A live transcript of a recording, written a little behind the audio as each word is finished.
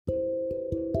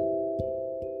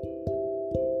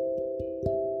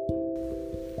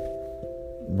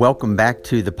Welcome back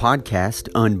to the podcast,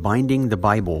 Unbinding the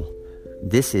Bible.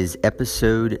 This is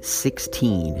episode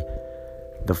 16,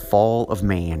 The Fall of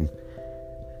Man.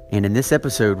 And in this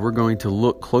episode, we're going to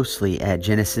look closely at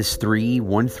Genesis 3,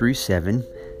 1 through 7,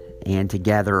 and to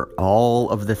gather all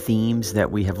of the themes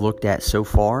that we have looked at so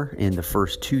far in the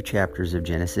first two chapters of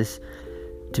Genesis,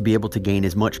 to be able to gain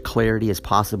as much clarity as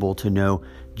possible to know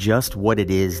just what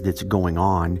it is that's going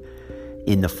on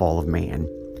in the fall of man.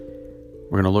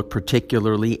 We're going to look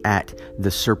particularly at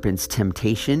the serpent's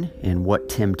temptation and what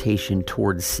temptation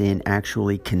towards sin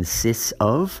actually consists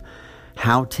of,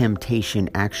 how temptation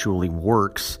actually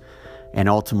works, and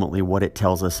ultimately what it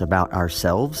tells us about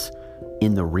ourselves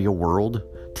in the real world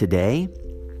today,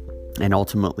 and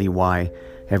ultimately why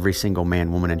every single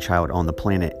man, woman, and child on the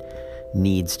planet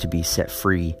needs to be set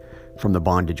free from the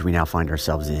bondage we now find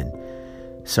ourselves in.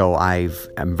 So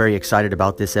I'm very excited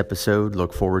about this episode.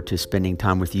 Look forward to spending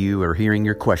time with you or hearing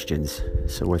your questions.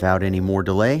 So without any more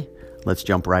delay, let's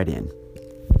jump right in.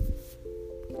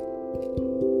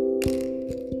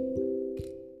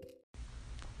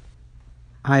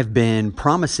 I've been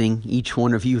promising each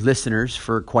one of you listeners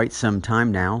for quite some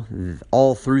time now,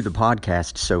 all through the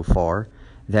podcast so far,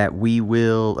 that we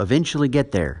will eventually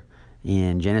get there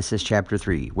in Genesis chapter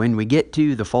 3. When we get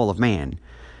to the fall of man,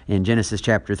 in Genesis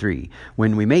chapter 3.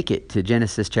 When we make it to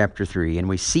Genesis chapter 3 and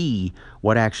we see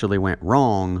what actually went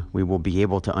wrong, we will be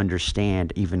able to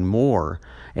understand even more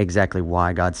exactly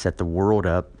why God set the world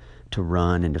up to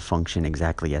run and to function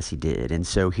exactly as He did. And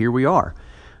so here we are.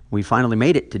 We finally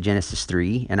made it to Genesis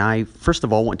 3, and I first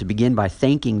of all want to begin by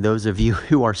thanking those of you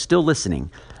who are still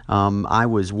listening. I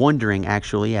was wondering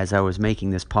actually as I was making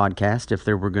this podcast if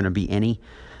there were going to be any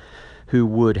who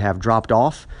would have dropped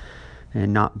off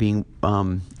and not being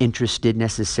interested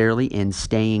necessarily in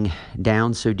staying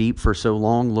down so deep for so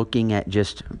long, looking at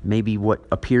just maybe what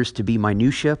appears to be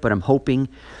minutia. But I'm hoping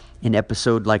an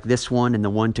episode like this one and the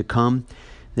one to come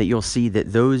that you'll see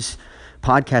that those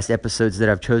podcast episodes that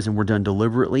I've chosen were done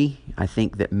deliberately. I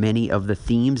think that many of the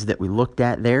themes that we looked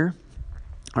at there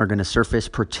are going to surface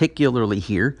particularly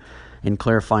here in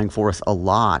clarifying for us a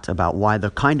lot about why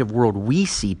the kind of world we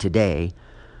see today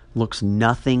looks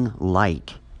nothing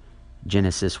like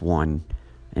Genesis 1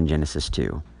 and Genesis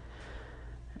 2.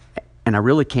 And I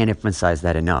really can't emphasize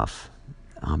that enough.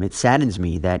 It saddens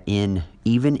me that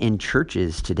even in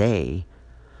churches today,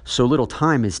 so little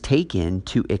time is taken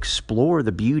to explore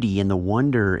the beauty and the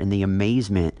wonder and the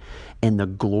amazement and the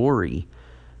glory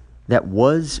that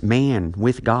was man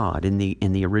with God in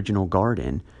the original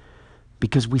garden,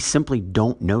 because we simply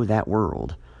don't know that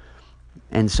world.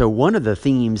 And so one of the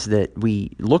themes that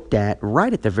we looked at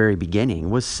right at the very beginning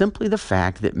was simply the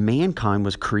fact that mankind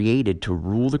was created to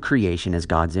rule the creation as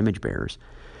God's image bearers.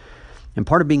 And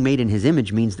part of being made in His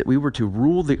image means that we were to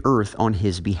rule the earth on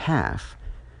His behalf.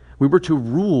 We were to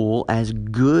rule as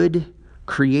good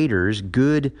creators,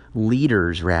 good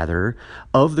leaders rather,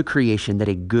 of the creation that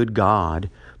a good God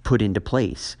put into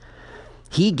place.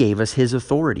 He gave us His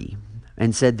authority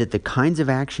and said that the kinds of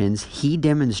actions He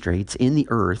demonstrates in the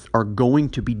earth are going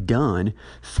to be done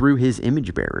through His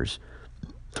image bearers,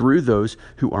 through those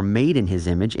who are made in His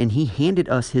image, and He handed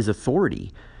us His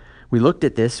authority. We looked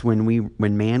at this when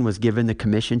man was given the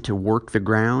commission to work the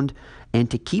ground and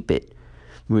to keep it.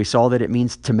 We saw that it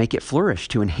means to make it flourish,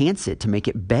 to enhance it, to make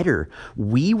it better.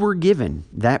 We were given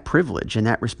that privilege and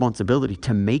that responsibility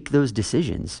to make those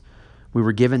decisions. We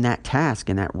were given that task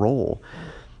and that role.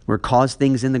 We caused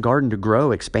things in the garden to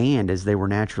grow, expand as they were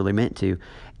naturally meant to,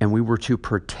 and we were to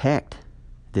protect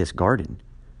this garden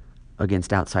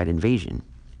against outside invasion.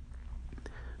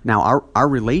 Now, our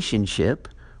relationship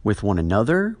with one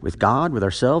another, with God, with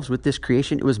ourselves, with this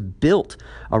creation, it was built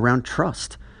around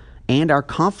trust and our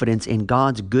confidence in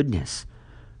God's goodness.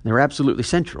 They're absolutely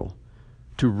central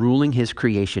to ruling His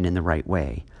creation in the right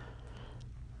way.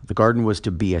 The garden was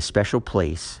to be a special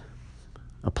place,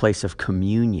 a place of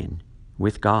communion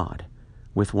with God,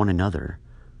 with one another,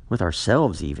 with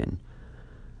ourselves even.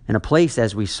 And a place,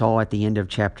 as we saw at the end of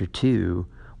chapter 2,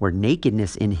 where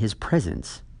nakedness in His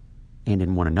presence and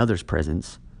in one another's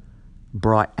presence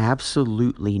brought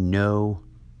absolutely no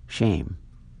shame,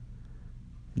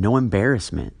 no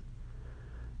embarrassment,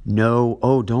 no,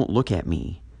 oh, don't look at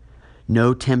me,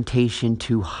 no temptation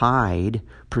to hide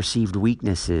perceived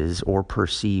weaknesses or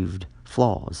perceived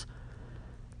flaws.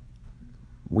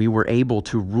 We were able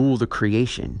to rule the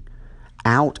creation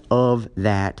out of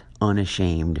that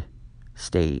unashamed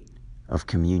state of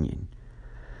communion.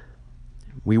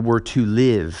 We were to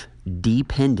live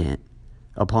dependent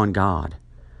upon God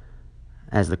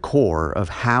as the core of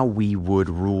how we would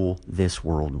rule this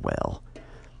world well.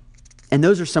 And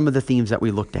those are some of the themes that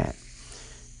we looked at.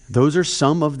 Those are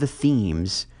some of the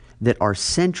themes that are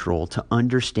central to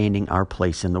understanding our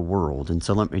place in the world. And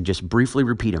so let me just briefly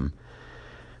repeat them.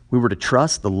 We were to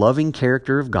trust the loving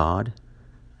character of God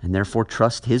and therefore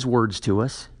trust His words to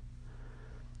us.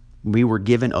 We were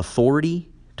given authority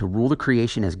to rule the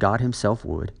creation as God Himself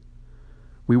would.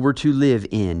 We were to live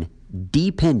in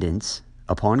dependence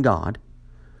upon God.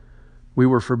 We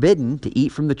were forbidden to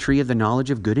eat from the tree of the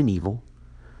knowledge of good and evil.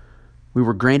 We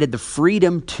were granted the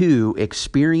freedom to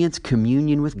experience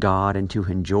communion with God and to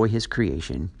enjoy His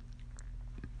creation.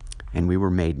 And we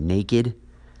were made naked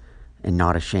and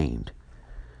not ashamed.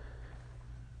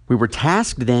 We were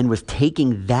tasked then with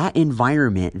taking that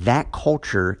environment, that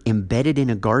culture embedded in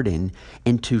a garden,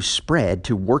 and to spread,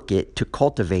 to work it, to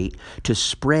cultivate, to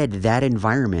spread that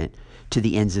environment to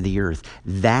the ends of the earth.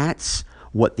 That's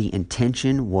what the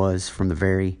intention was from the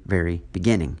very, very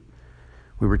beginning.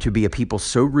 We were to be a people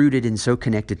so rooted and so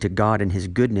connected to God and His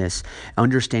goodness,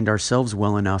 understand ourselves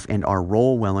well enough and our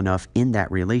role well enough in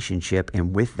that relationship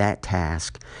and with that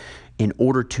task in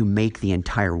order to make the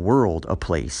entire world a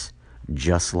place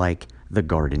just like the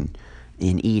garden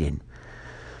in Eden.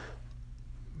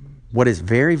 What is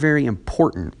very, very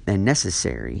important and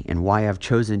necessary, and why I've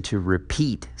chosen to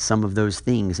repeat some of those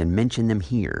things and mention them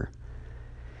here,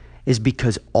 is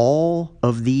because all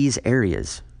of these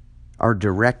areas are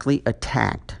directly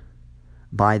attacked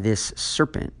by this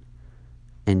serpent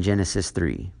in Genesis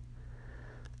 3.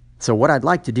 So what I'd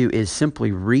like to do is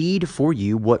simply read for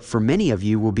you what for many of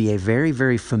you will be a very,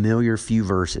 very familiar few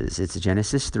verses. It's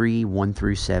Genesis 3, 1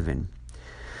 through 7.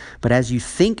 But as you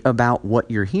think about what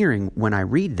you're hearing when I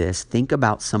read this, think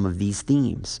about some of these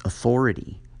themes: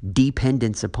 authority,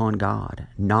 dependence upon God,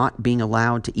 not being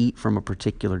allowed to eat from a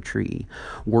particular tree,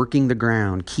 working the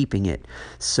ground, keeping it,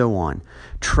 so on,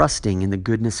 trusting in the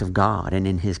goodness of God and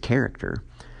in His character,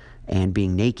 and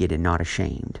being naked and not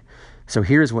ashamed. So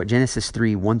here's what Genesis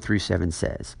 3, 1 through 7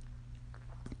 says.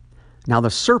 Now the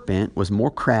serpent was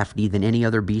more crafty than any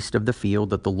other beast of the field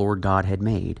that the Lord God had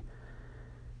made.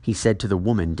 He said to the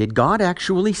woman, "Did God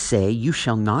actually say, 'You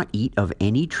shall not eat of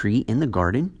any tree in the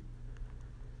garden'?"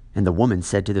 And the woman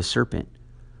said to the serpent,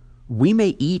 "We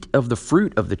may eat of the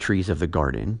fruit of the trees of the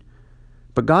garden,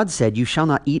 but God said, 'You shall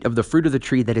not eat of the fruit of the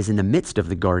tree that is in the midst of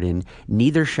the garden,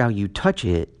 neither shall you touch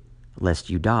it, lest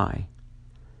you die.'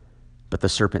 But the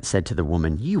serpent said to the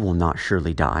woman, 'You will not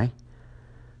surely die.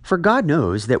 For God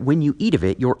knows that when you eat of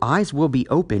it, your eyes will be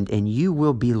opened, and you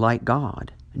will be like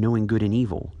God, knowing good and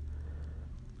evil.'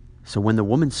 So when the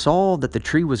woman saw that the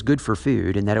tree was good for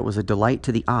food, and that it was a delight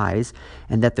to the eyes,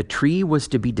 and that the tree was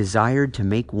to be desired to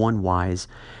make one wise,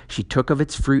 she took of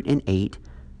its fruit and ate,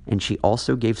 and she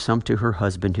also gave some to her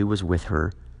husband who was with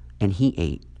her, and he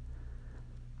ate.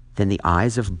 Then the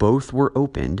eyes of both were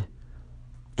opened,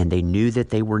 and they knew that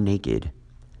they were naked,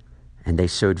 and they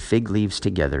sewed fig leaves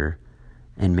together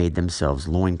and made themselves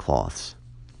loincloths."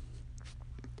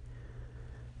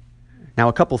 Now,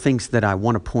 a couple things that I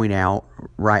want to point out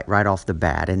right off the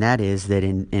bat, and that is that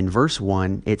in verse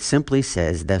 1, it simply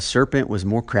says, "The serpent was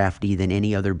more crafty than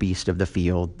any other beast of the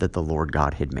field that the Lord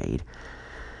God had made."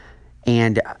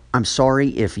 And I'm sorry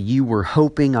if you were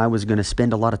hoping I was going to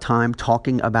spend a lot of time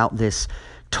talking about this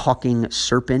talking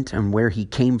serpent and where he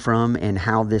came from and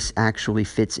how this actually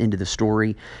fits into the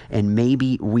story. And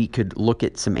maybe we could look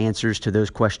at some answers to those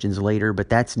questions later, but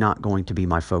that's not going to be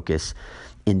my focus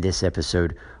in this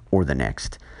episode or the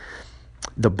next.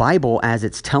 The Bible, as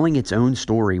it's telling its own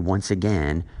story once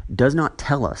again, does not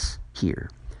tell us here.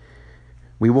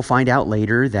 We will find out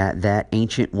later that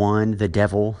ancient one, the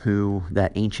devil,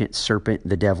 that ancient serpent,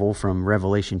 the devil from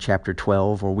Revelation chapter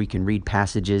 12, or we can read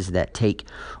passages that take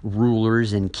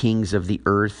rulers and kings of the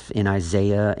earth in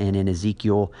Isaiah and in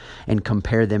Ezekiel and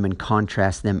compare them and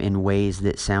contrast them in ways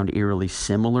that sound eerily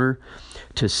similar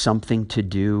to something to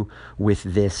do with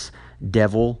this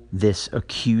devil, this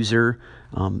accuser,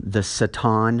 the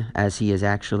Satan, as he is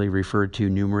actually referred to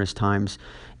numerous times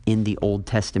in the Old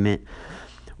Testament.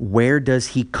 Where does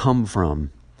he come from?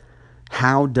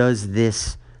 How does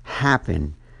this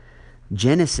happen?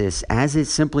 Genesis, as it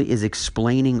simply is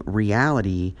explaining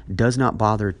reality, does not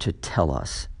bother to tell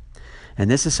us. And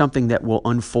this is something that will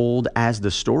unfold as the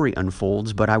story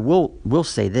unfolds, but I will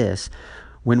say this.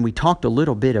 When we talked a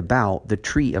little bit about the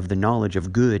tree of the knowledge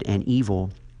of good and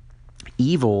evil,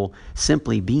 evil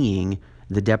simply being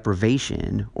the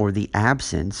deprivation or the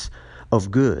absence of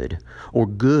good, or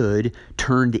good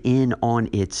turned in on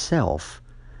itself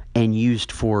and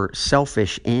used for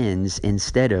selfish ends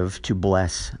instead of to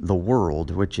bless the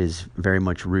world, which is very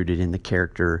much rooted in the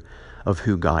character of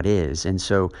who God is. And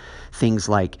so things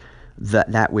like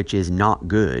that which is not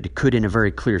good could, in a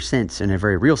very clear sense, in a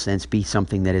very real sense, be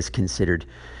something that is considered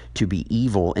to be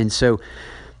evil. And so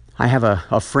I have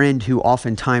a friend who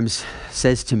oftentimes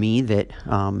says to me that,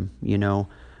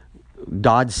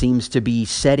 God seems to be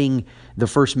setting the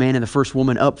first man and the first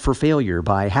woman up for failure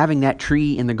by having that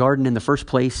tree in the garden in the first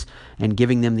place and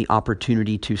giving them the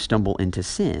opportunity to stumble into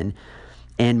sin.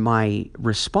 And my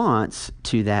response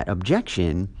to that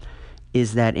objection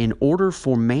is that in order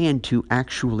for man to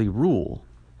actually rule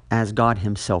as God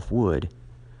himself would,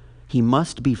 he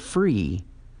must be free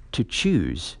to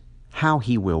choose how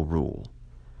he will rule.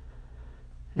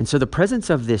 And so the presence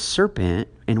of this serpent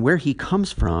and where he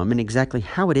comes from and exactly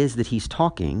how it is that he's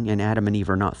talking, and Adam and Eve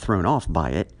are not thrown off by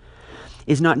it,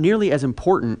 is not nearly as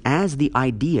important as the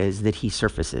ideas that he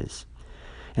surfaces.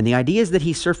 And the ideas that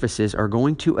he surfaces are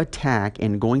going to attack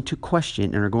and going to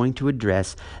question and are going to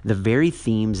address the very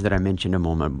themes that I mentioned a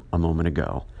moment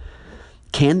ago.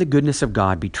 Can the goodness of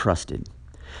God be trusted?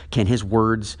 Can his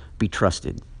words be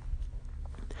trusted?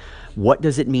 What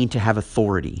does it mean to have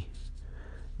authority?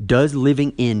 Does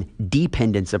living in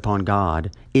dependence upon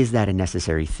God, is that a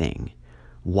necessary thing?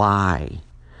 Why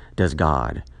does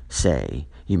God say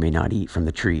you may not eat from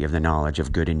the tree of the knowledge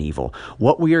of good and evil?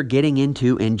 What we are getting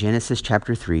into in Genesis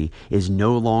chapter 3 is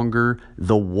no longer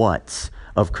the whats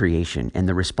of creation and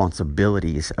the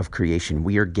responsibilities of creation.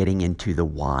 We are getting into the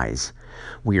whys.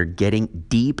 We are getting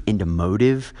deep into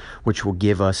motive, which will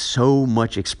give us so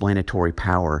much explanatory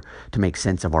power to make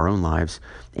sense of our own lives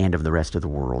and of the rest of the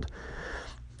world.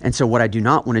 And so what I do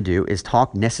not want to do is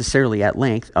talk necessarily at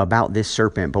length about this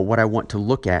serpent, but what I want to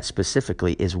look at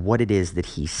specifically is what it is that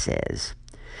he says.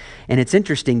 And it's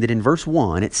interesting that in verse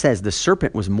 1, it says the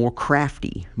serpent was more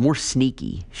crafty, more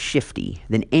sneaky, shifty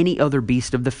than any other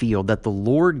beast of the field that the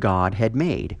Lord God had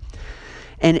made.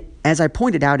 And as I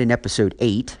pointed out in episode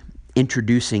 8,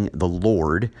 introducing the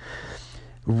Lord,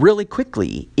 really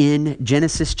quickly in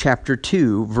Genesis chapter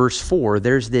 2, verse 4,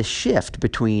 there's this shift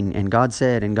between, and God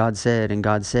said, and God said, and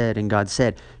God said, and God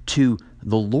said, to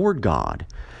the Lord God.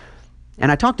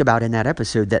 And I talked about in that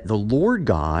episode that the Lord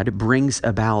God brings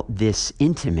about this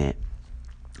intimate,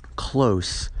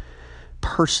 close,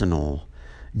 personal,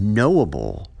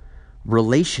 knowable,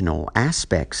 relational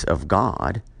aspects of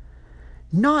God,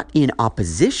 not in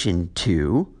opposition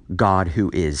to God who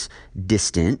is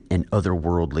distant and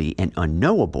otherworldly and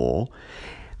unknowable,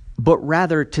 but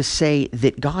rather to say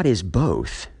that God is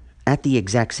both at the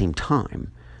exact same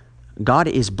time. God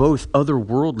is both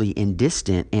otherworldly and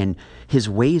distant, and his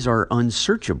ways are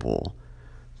unsearchable.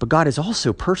 But God is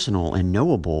also personal and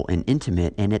knowable and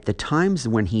intimate, and at the times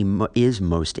when he is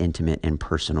most intimate and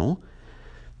personal,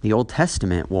 the Old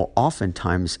Testament will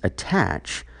oftentimes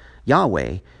attach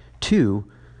Yahweh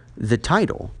to the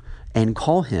title and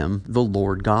call him the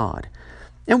Lord God.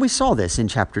 And we saw this in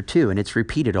chapter 2, and it's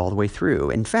repeated all the way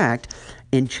through. In fact,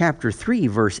 in chapter 3,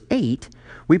 verse 8,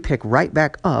 we pick right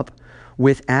back up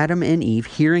with Adam and Eve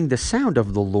hearing the sound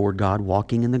of the Lord God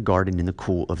walking in the garden in the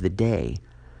cool of the day.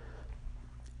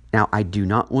 Now, I do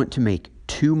not want to make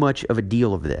too much of a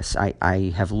deal of this.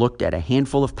 I have looked at a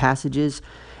handful of passages,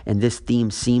 and this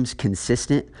theme seems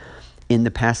consistent in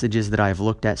the passages that I have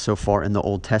looked at so far in the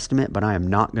Old Testament, but I am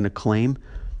not going to claim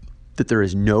that there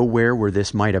is nowhere where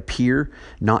this might appear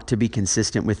not to be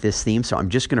consistent with this theme. So I'm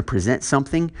just going to present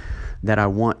something that I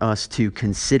want us to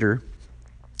consider.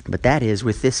 But that is,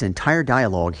 with this entire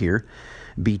dialogue here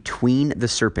between the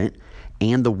serpent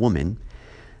and the woman,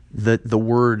 the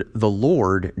word the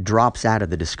Lord drops out of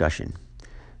the discussion.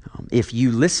 If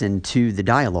you listen to the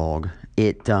dialogue,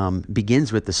 it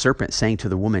begins with the serpent saying to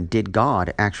the woman, "Did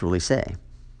God actually say?"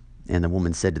 And the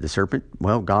woman said to the serpent,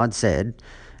 "Well, God said."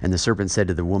 And the serpent said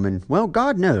to the woman, "Well,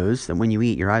 God knows that when you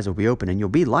eat, your eyes will be open and you'll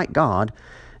be like God,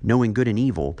 knowing good and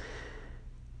evil."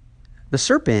 The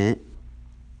serpent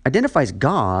identifies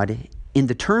God in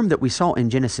the term that we saw in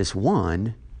Genesis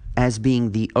 1 as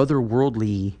being the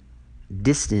otherworldly,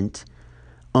 distant,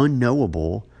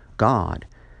 unknowable God.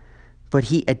 But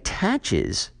he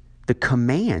attaches the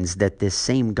commands that this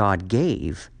same God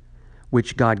gave,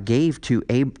 which God gave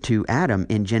to Adam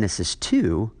in Genesis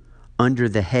 2, under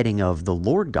the heading of the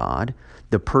Lord God,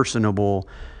 the personable,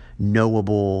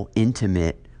 knowable,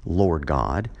 intimate Lord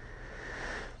God.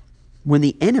 When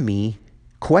the enemy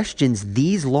questions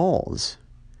these laws,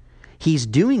 he's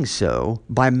doing so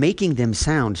by making them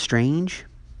sound strange,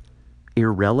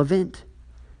 irrelevant,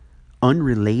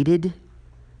 unrelated,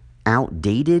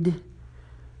 outdated,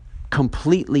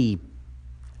 completely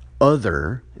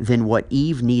other than what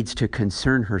Eve needs to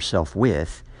concern herself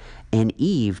with, and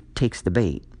Eve takes the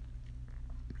bait.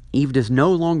 Eve does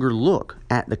no longer look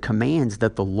at the commands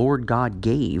that the Lord God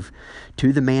gave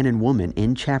to the man and woman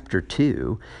in chapter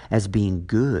 2 as being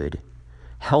good,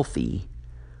 healthy,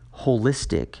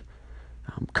 holistic,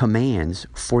 commands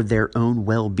for their own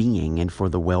well-being and for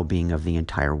the well-being of the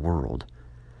entire world.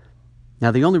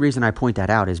 Now, the only reason I point that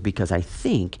out is because I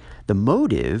think the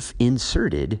motive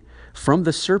inserted from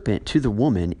the serpent to the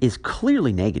woman is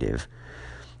clearly negative.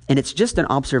 And it's just an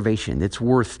observation that's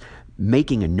worth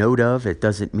making a note of. It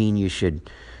doesn't mean you should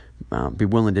be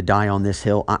willing to die on this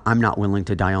hill. I'm not willing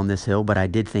to die on this hill, but I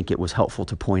did think it was helpful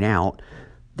to point out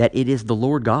that it is the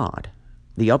Lord God,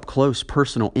 the up-close,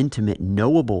 personal, intimate,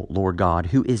 knowable Lord God,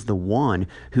 who is the one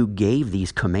who gave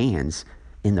these commands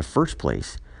in the first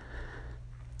place.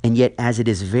 And yet, as it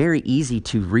is very easy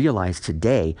to realize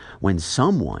today, when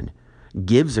someone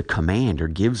gives a command or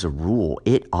gives a rule,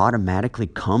 it automatically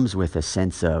comes with a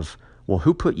sense of, well,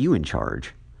 who put you in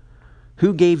charge?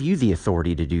 Who gave you the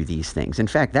authority to do these things? In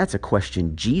fact, that's a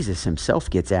question Jesus himself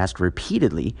gets asked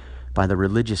repeatedly by the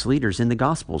religious leaders in the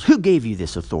Gospels. Who gave you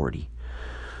this authority?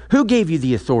 Who gave you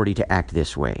the authority to act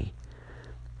this way?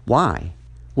 Why?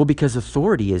 Well, because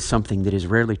authority is something that is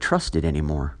rarely trusted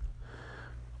anymore.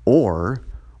 Or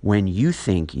when you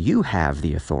think you have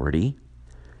the authority,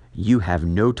 you have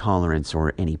no tolerance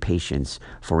or any patience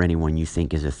for anyone you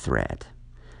think is a threat.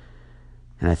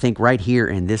 And I think right here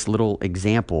in this little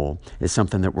example is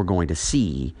something that we're going to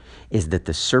see, is that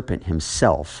the serpent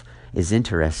himself is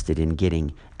interested in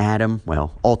getting Adam,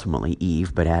 well, ultimately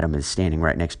Eve, but Adam is standing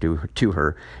right next to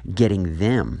her, getting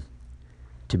them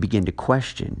to begin to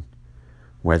question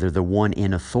whether the one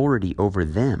in authority over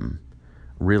them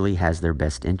really has their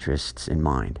best interests in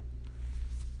mind.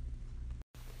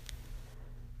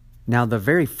 Now, the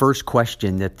very first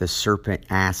question that the serpent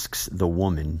asks the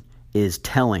woman is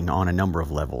telling on a number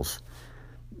of levels.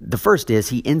 The first is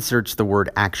he inserts the word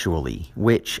actually,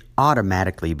 which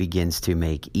automatically begins to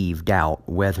make Eve doubt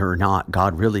whether or not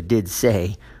God really did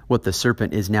say what the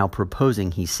serpent is now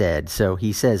proposing he said. So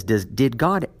he says, did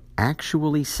God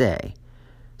actually say?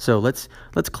 So let's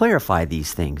clarify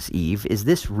these things, Eve. Is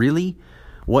this really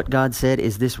what God said?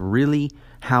 Is this really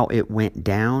how it went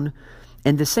down?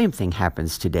 And the same thing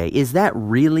happens today. Is that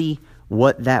really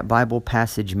what that Bible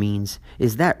passage means?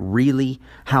 Is that really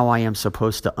how I am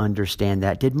supposed to understand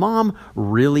that? Did Mom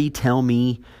really tell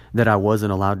me that I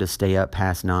wasn't allowed to stay up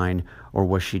past 9, or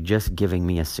was she just giving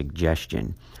me a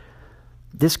suggestion?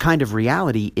 This kind of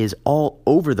reality is all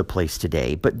over the place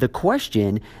today, but the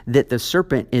question that the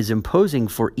serpent is imposing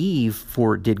for Eve,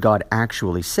 for did God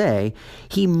actually say,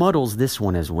 he muddles this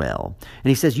one as well. And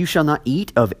he says, you shall not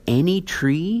eat of any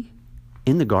tree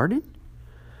in the garden?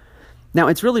 Now,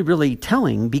 it's really, really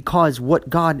telling, because what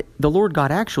the Lord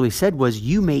God actually said was,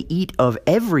 you may eat of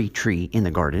every tree in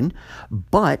the garden,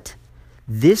 but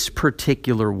this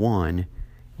particular one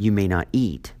you may not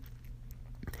eat.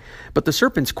 But the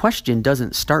serpent's question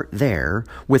doesn't start there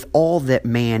with all that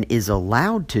man is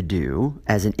allowed to do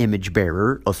as an image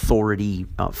bearer, authority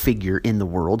figure in the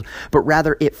world, but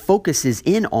rather it focuses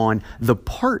in on the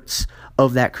parts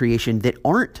of that creation that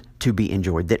aren't to be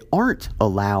enjoyed, that aren't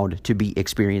allowed to be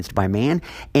experienced by man.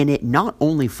 And it not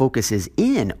only focuses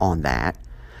in on that,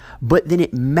 but then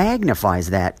it magnifies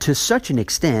that to such an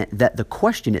extent that the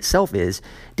question itself is,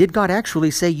 did God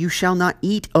actually say you shall not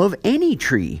eat of any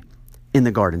tree in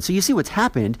the garden? So you see what's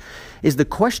happened is the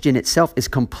question itself is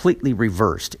completely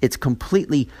reversed. It's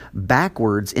completely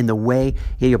backwards in the way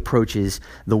he approaches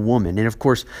the woman. And of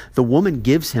course, the woman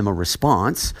gives him a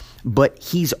response, but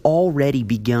he's already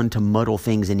begun to muddle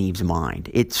things in Eve's mind.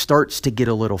 It starts to get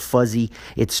a little fuzzy.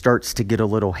 It starts to get a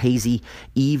little hazy.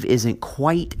 Eve isn't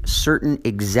quite certain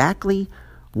exactly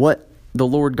what the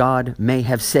Lord God may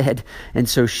have said. And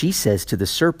so she says to the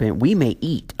serpent, we may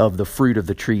eat of the fruit of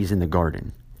the trees in the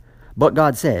garden. But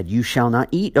God said, you shall not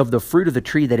eat of the fruit of the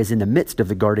tree that is in the midst of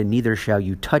the garden, neither shall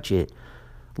you touch it,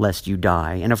 lest you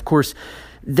die. And of course,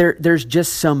 there's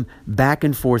just some back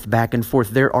and forth.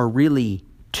 There are really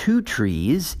two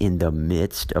trees in the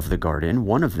midst of the garden.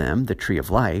 One of them, the tree of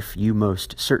life, you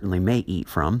most certainly may eat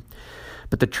from.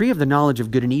 But the tree of the knowledge of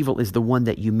good and evil is the one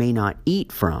that you may not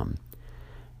eat from.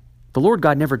 The Lord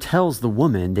God never tells the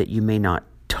woman that you may not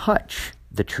touch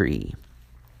the tree.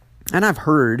 And I've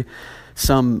heard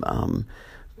some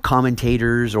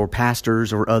commentators or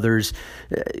pastors or others,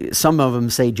 some of them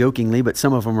say jokingly, but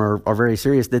some of them are very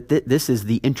serious, that this is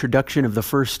the introduction of the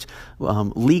first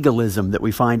legalism that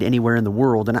we find anywhere in the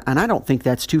world. And I don't think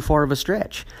that's too far of a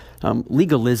stretch.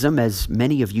 Legalism, as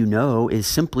many of you know, is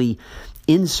simply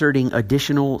inserting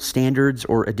additional standards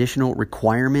or additional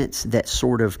requirements that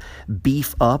sort of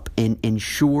beef up and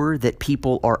ensure that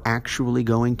people are actually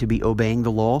going to be obeying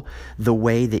the law the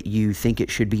way that you think it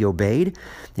should be obeyed.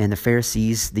 And the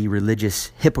Pharisees, the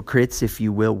religious hypocrites, if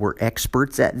you will, were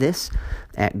experts at this,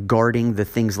 at guarding the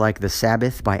things like the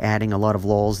Sabbath by adding a lot of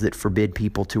laws that forbid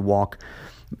people to walk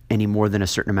any more than a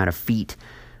certain amount of feet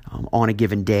on a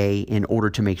given day in order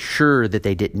to make sure that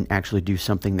they didn't actually do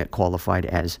something that qualified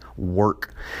as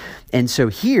work. And so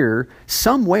here,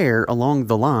 somewhere along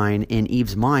the line in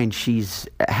Eve's mind, she's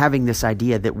having this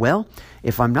idea that, well,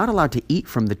 if I'm not allowed to eat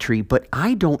from the tree, but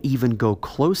I don't even go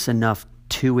close enough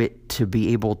to it to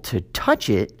be able to touch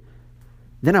it,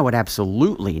 then I would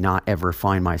absolutely not ever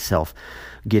find myself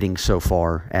getting so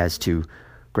far as to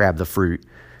grab the fruit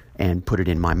and put it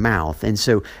in my mouth. And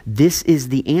so this is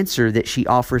the answer that she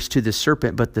offers to the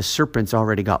serpent, but the serpent's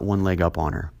already got one leg up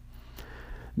on her.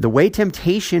 The way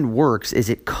temptation works is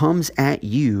it comes at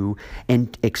you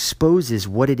and exposes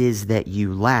what it is that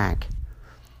you lack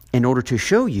in order to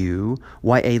show you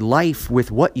why a life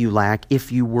with what you lack,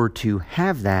 if you were to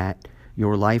have that,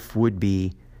 your life would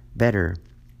be better.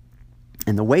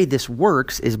 And the way this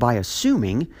works is by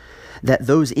assuming that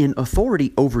those in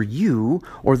authority over you,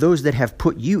 or those that have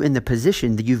put you in the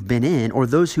position that you've been in, or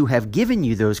those who have given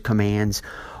you those commands,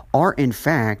 are in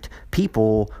fact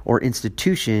people or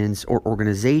institutions or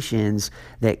organizations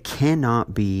that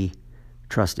cannot be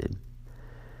trusted.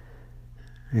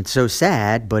 It's so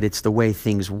sad, but it's the way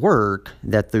things work,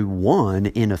 that the one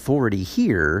in authority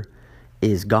here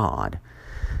is God.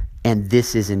 And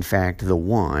this is in fact the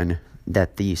one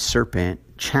that the serpent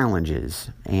challenges.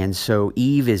 And so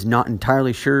Eve is not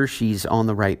entirely sure she's on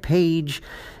the right page.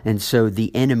 And so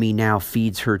the enemy now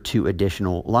feeds her two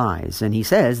additional lies. And he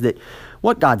says that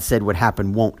what God said would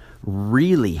happen won't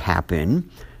really happen.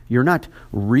 You're not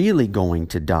really going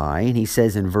to die. And he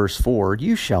says in verse 4,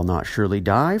 "You shall not surely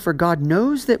die, for God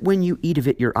knows that when you eat of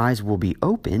it, your eyes will be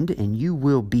opened, and you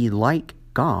will be like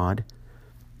God,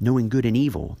 knowing good and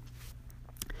evil."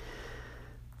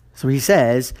 So he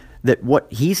says that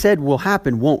what he said will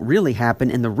happen won't really happen,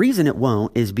 and the reason it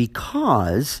won't is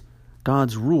because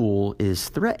God's rule is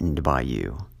threatened by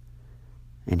you,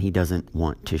 and he doesn't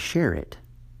want to share it.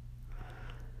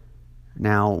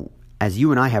 Now, as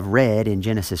you and I have read in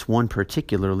Genesis 1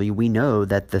 particularly, we know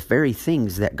that the very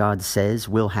things that God says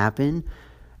will happen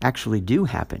actually do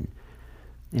happen.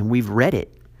 And we've read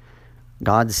it.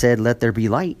 God said, "Let there be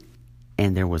light,"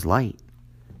 and there was light.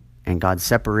 And God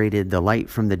separated the light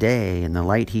from the day, and the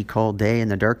light he called day,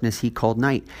 and the darkness he called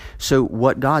night. So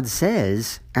what God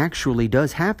says actually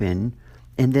does happen,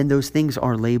 and then those things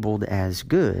are labeled as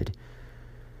good.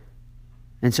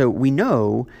 And so we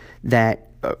know that,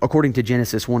 according to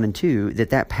Genesis 1 and 2,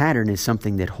 that pattern is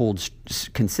something that holds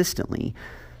consistently.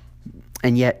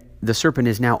 And yet the serpent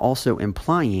is now also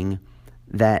implying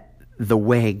that the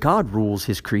way God rules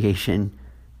his creation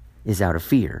is out of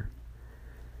fear.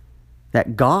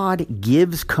 That God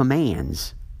gives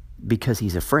commands because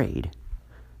he's afraid,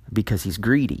 because he's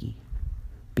greedy,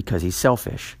 because he's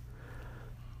selfish.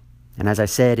 And as I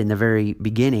said in the very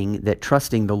beginning, that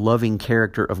trusting the loving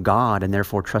character of God and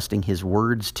therefore trusting his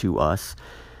words to us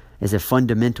is a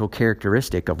fundamental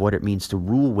characteristic of what it means to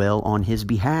rule well on his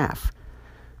behalf.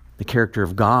 The character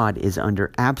of God is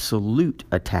under absolute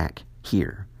attack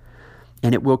here,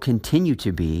 and it will continue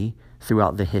to be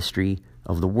throughout the history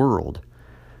of the world.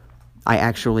 I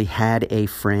actually had a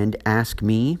friend ask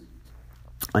me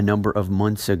a number of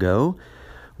months ago,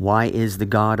 why is the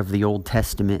God of the Old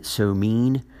Testament so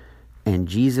mean and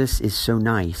Jesus is so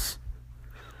nice?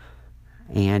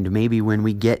 And maybe when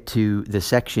we get to the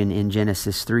section in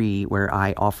Genesis 3 where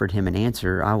I offered him an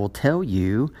answer, I will tell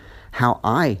you how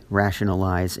I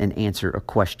rationalize and answer a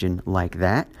question like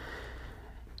that.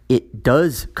 It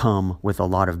does come with a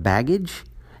lot of baggage,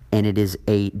 and it is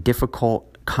a difficult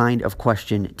kind of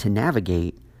question to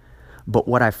navigate. But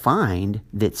what I find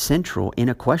that's central in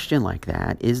a question like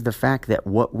that is the fact that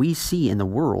what we see in the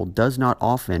world does not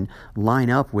often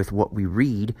line up with what we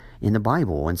read in the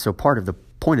Bible. And so part of the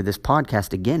point of this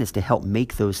podcast, again, is to help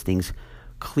make those things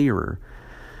clearer.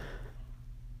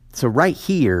 So right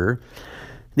here,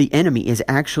 the enemy is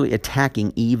actually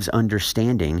attacking Eve's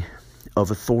understanding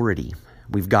of authority.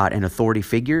 We've got an authority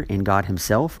figure in God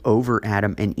himself over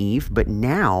Adam and Eve, but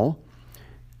now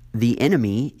the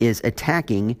enemy is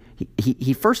attacking,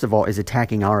 he first of all is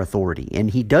attacking our authority. And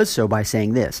he does so by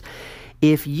saying this: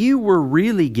 if you were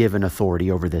really given authority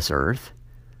over this earth,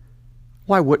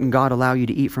 why wouldn't God allow you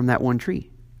to eat from that one tree?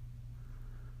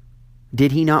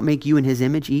 Did he not make you in his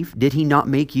image, Eve? Did he not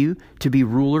make you to be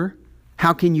ruler?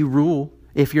 How can you rule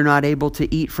if you're not able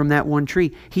to eat from that one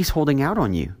tree. He's holding out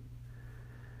on you.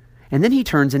 And then he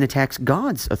turns and attacks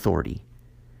God's authority.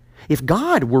 If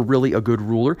God were really a good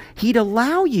ruler, he'd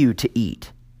allow you to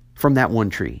eat from that one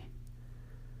tree.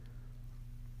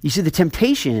 You see, the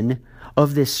temptation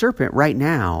of this serpent right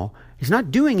now is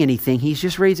not doing anything. He's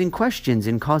just raising questions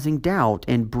and causing doubt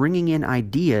and bringing in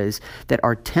ideas that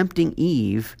are tempting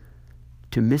Eve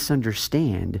to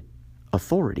misunderstand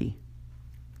authority.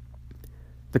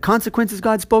 The consequences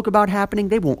God spoke about happening,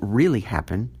 they won't really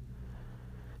happen.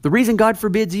 The reason God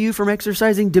forbids you from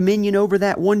exercising dominion over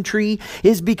that one tree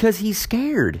is because he's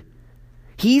scared.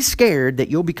 He's scared that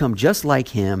you'll become just like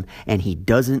him, and he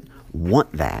doesn't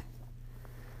want that.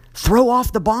 Throw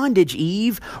off the bondage,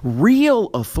 Eve. Real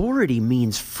authority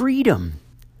means freedom.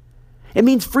 It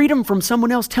means freedom from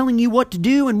someone else telling you what to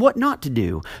do and what not to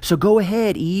do. So go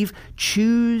ahead, Eve.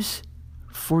 Choose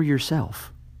for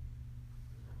yourself.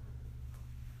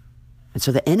 And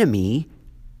so the enemy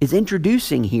is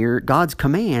introducing here God's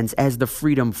commands as the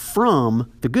freedom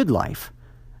from the good life,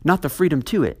 not the freedom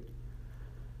to it.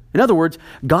 In other words,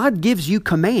 God gives you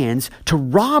commands to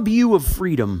rob you of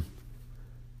freedom.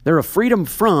 They're a freedom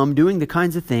from doing the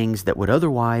kinds of things that would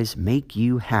otherwise make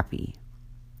you happy.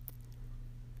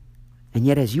 And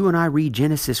yet, as you and I read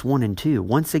Genesis 1 and 2,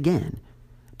 once again,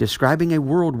 describing a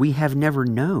world we have never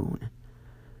known,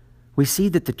 we see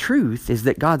that the truth is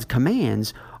that God's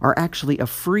commands are actually a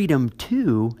freedom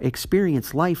to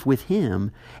experience life with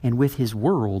him and with his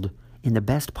world in the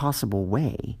best possible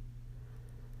way.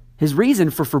 His reason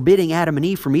for forbidding Adam and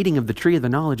Eve from eating of the tree of the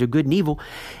knowledge of good and evil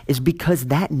is because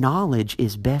that knowledge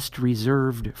is best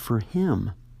reserved for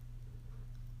him.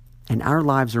 And our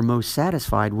lives are most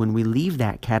satisfied when we leave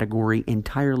that category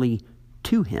entirely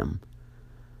to him.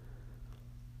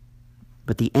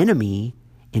 But the enemy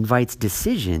invites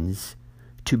decisions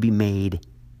to be made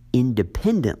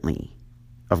independently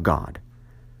of God.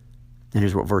 And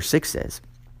here's what verse 6 says.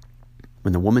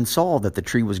 When the woman saw that the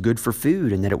tree was good for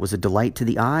food, and that it was a delight to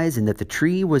the eyes, and that the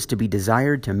tree was to be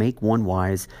desired to make one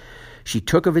wise, she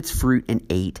took of its fruit and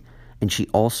ate, and she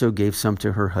also gave some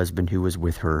to her husband who was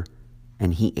with her,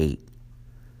 and he ate.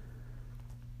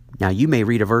 Now you may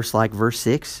read a verse like verse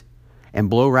 6 and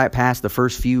blow right past the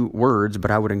first few words,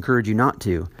 but I would encourage you not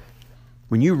to.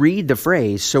 When you read the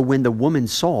phrase, so when the woman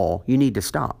saw, you need to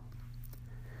stop.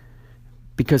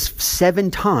 Because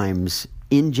 7 times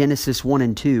in Genesis 1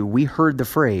 and 2, we heard the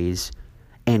phrase,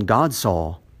 and God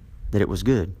saw that it was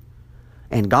good.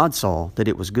 And God saw that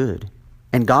it was good.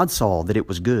 And God saw that it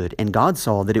was good. And God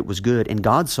saw that it was good. And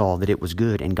God saw that it was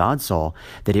good. And God saw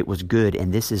that it was good.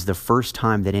 And this is the first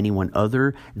time that anyone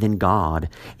other than God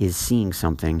is seeing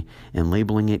something and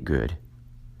labeling it good.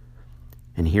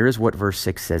 And here is what verse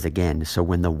 6 says again. So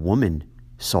when the woman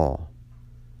saw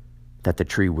that the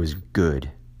tree was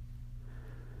good.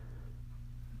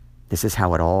 This is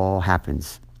how it all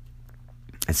happens.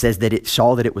 It says that it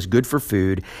saw that it was good for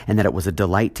food, and that it was a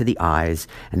delight to the eyes,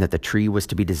 and that the tree was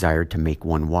to be desired to make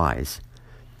one wise.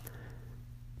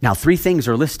 Now, 3 things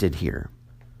are listed here.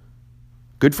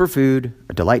 Good for food,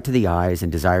 a delight to the eyes,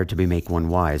 and desired to be make one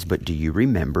wise. But do you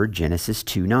remember Genesis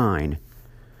 2:9?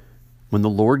 When the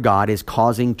Lord God is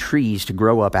causing trees to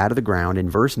grow up out of the ground, in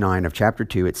verse 9 of chapter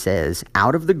 2, it says,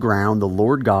 out of the ground the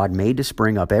Lord God made to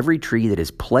spring up every tree that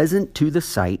is pleasant to the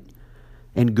sight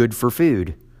and good for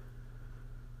food.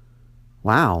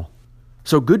 Wow.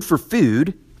 So good for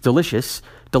food, delicious,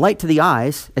 delight to the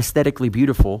eyes, aesthetically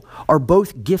beautiful, are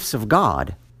both gifts of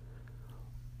God,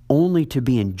 only to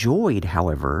be enjoyed,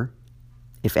 however,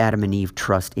 if Adam and Eve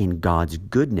trust in God's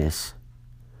goodness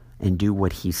and do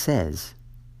what he says.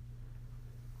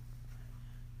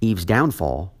 Eve's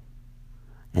downfall,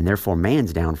 and therefore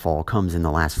man's downfall, comes in the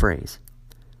last phrase,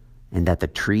 and that the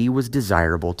tree was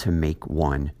desirable to make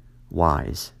one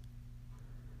wise.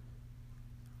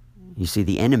 You see,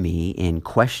 the enemy, in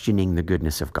questioning the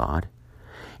goodness of God,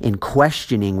 in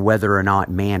questioning whether or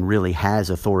not man really has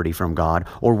authority from God,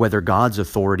 or whether God's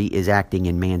authority is acting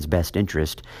in man's best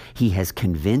interest, he has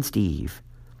convinced Eve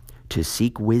to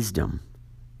seek wisdom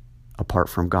apart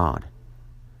from God.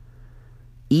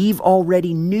 Eve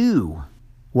already knew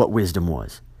what wisdom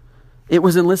was. It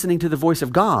was in listening to the voice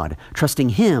of God, trusting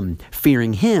him,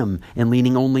 fearing him, and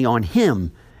leaning only on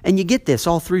him. And you get this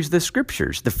all through the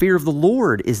scriptures. The fear of the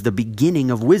Lord is the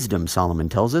beginning of wisdom, Solomon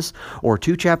tells us. Or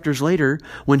 2 chapters later,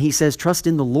 when he says, trust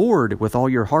in the Lord with all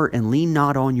your heart and lean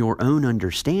not on your own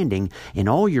understanding. In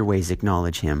all your ways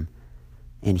acknowledge him,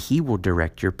 and he will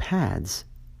direct your paths.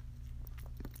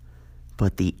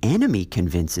 But the enemy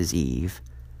convinces Eve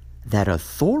that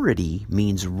authority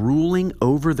means ruling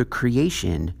over the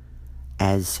creation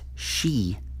as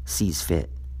she sees fit.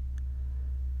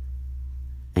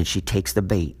 and she takes the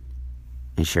bait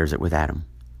and shares it with Adam.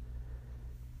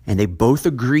 And they both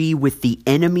agree with the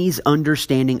enemy's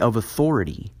understanding of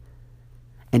authority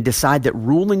and decide that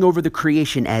ruling over the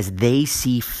creation as they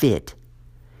see fit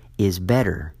is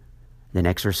better than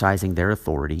exercising their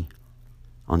authority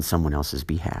on someone else's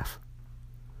behalf.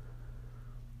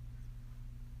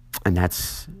 And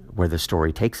that's where the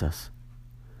story takes us.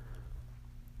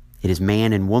 It is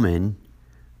man and woman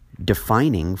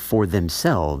defining for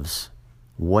themselves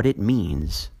what it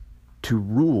means to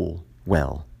rule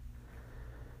well.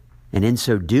 And in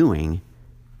so doing,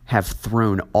 have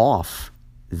thrown off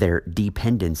their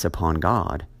dependence upon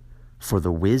God for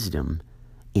the wisdom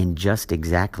in just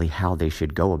exactly how they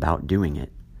should go about doing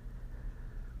it.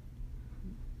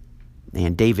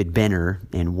 And David Benner,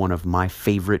 in one of my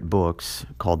favorite books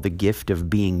called The Gift of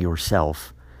Being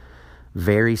Yourself,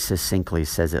 very succinctly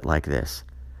says it like this: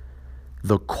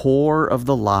 the core of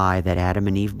the lie that Adam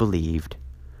and Eve believed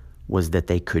was that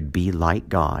they could be like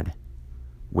God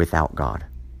without God.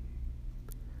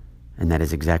 And that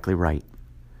is exactly right.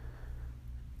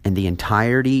 And the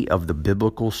entirety of the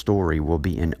biblical story will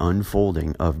be an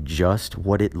unfolding of just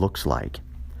what it looks like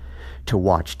to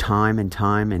watch time and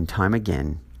time and time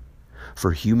again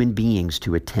for human beings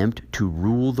to attempt to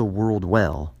rule the world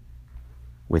well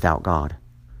without God.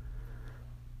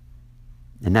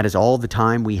 And that is all the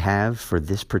time we have for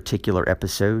this particular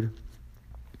episode.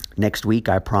 Next week,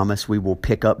 I promise we will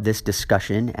pick up this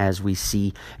discussion as we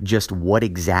see just what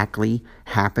exactly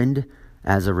happened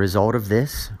as a result of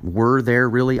this. Were there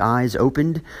really eyes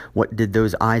opened? What did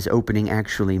those eyes opening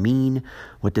actually mean?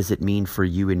 What does it mean for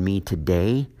you and me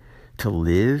today to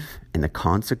live in the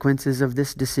consequences of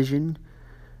this decision?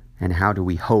 And how do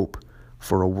we hope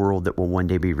for a world that will one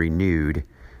day be renewed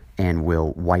and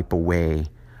will wipe away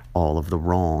all of the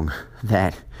wrong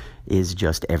that is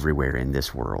just everywhere in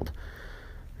this world?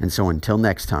 And so until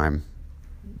next time,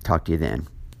 talk to you then.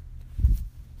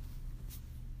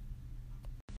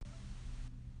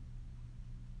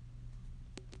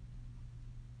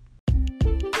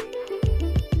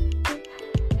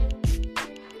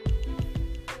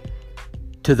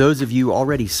 To those of you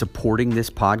already supporting this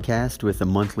podcast with a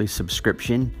monthly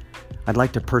subscription, I'd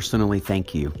like to personally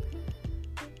thank you.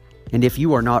 And if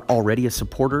you are not already a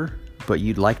supporter, but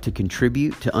you'd like to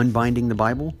contribute to Unbinding the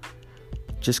Bible,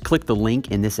 just click the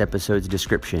link in this episode's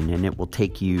description and it will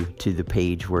take you to the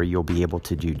page where you'll be able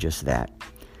to do just that.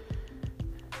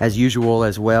 As usual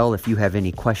as well, if you have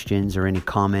any questions or any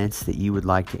comments that you would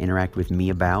like to interact with me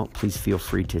about, please feel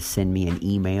free to send me an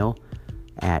email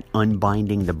at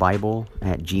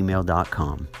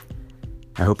unbindingthebible@gmail.com.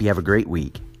 I hope you have a great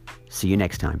week. See you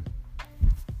next time.